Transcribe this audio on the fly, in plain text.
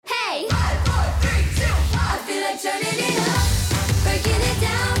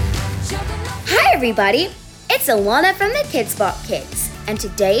everybody! It's Alana from the KIDZ BOP Kids, and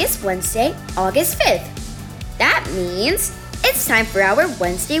today is Wednesday, August 5th. That means it's time for our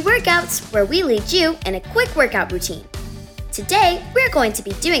Wednesday workouts where we lead you in a quick workout routine. Today, we're going to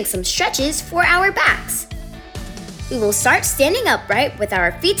be doing some stretches for our backs. We will start standing upright with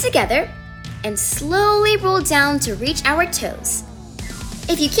our feet together and slowly roll down to reach our toes.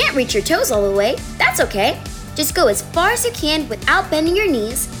 If you can't reach your toes all the way, that's okay. Just go as far as you can without bending your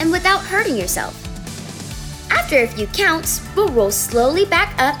knees and without hurting yourself. After a few counts, we'll roll slowly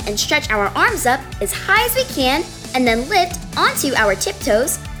back up and stretch our arms up as high as we can and then lift onto our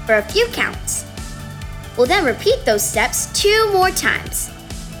tiptoes for a few counts. We'll then repeat those steps 2 more times.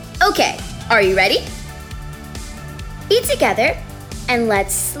 Okay, are you ready? Feet together and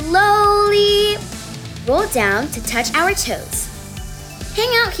let's slowly roll down to touch our toes. Hang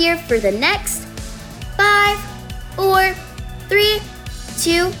out here for the next 5, 4, 3,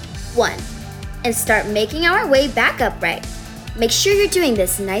 2, 1, and start making our way back upright. Make sure you're doing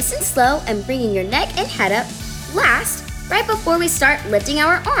this nice and slow and bringing your neck and head up last, right before we start lifting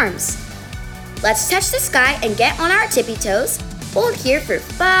our arms. Let's touch the sky and get on our tippy toes. Hold here for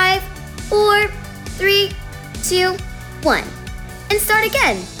 5, 4, 3, 2, 1, and start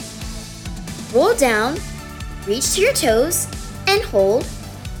again. Roll down, reach to your toes, and hold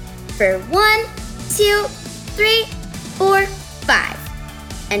for 1, 2, 3, 4,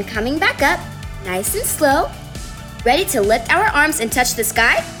 5. And coming back up, nice and slow. Ready to lift our arms and touch the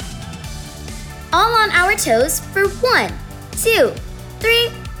sky? All on our toes for 1, 2, 3,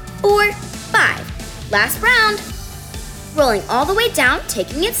 4, 5. Last round. Rolling all the way down,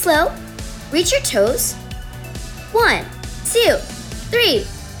 taking it slow. Reach your toes. 1, 2, 3,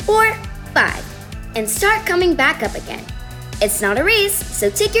 4, 5. And start coming back up again. It's not a race, so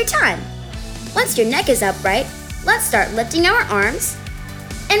take your time. Once your neck is upright, let's start lifting our arms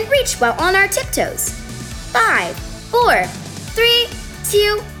and reach while on our tiptoes. 5, 4, 3,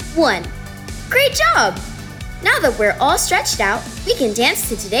 2, 1. Great job! Now that we're all stretched out, we can dance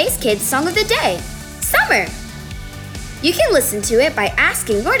to today's kids' song of the day, Summer. You can listen to it by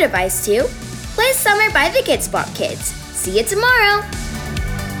asking your device to play Summer by the KIDZ BOP Kids. See you tomorrow!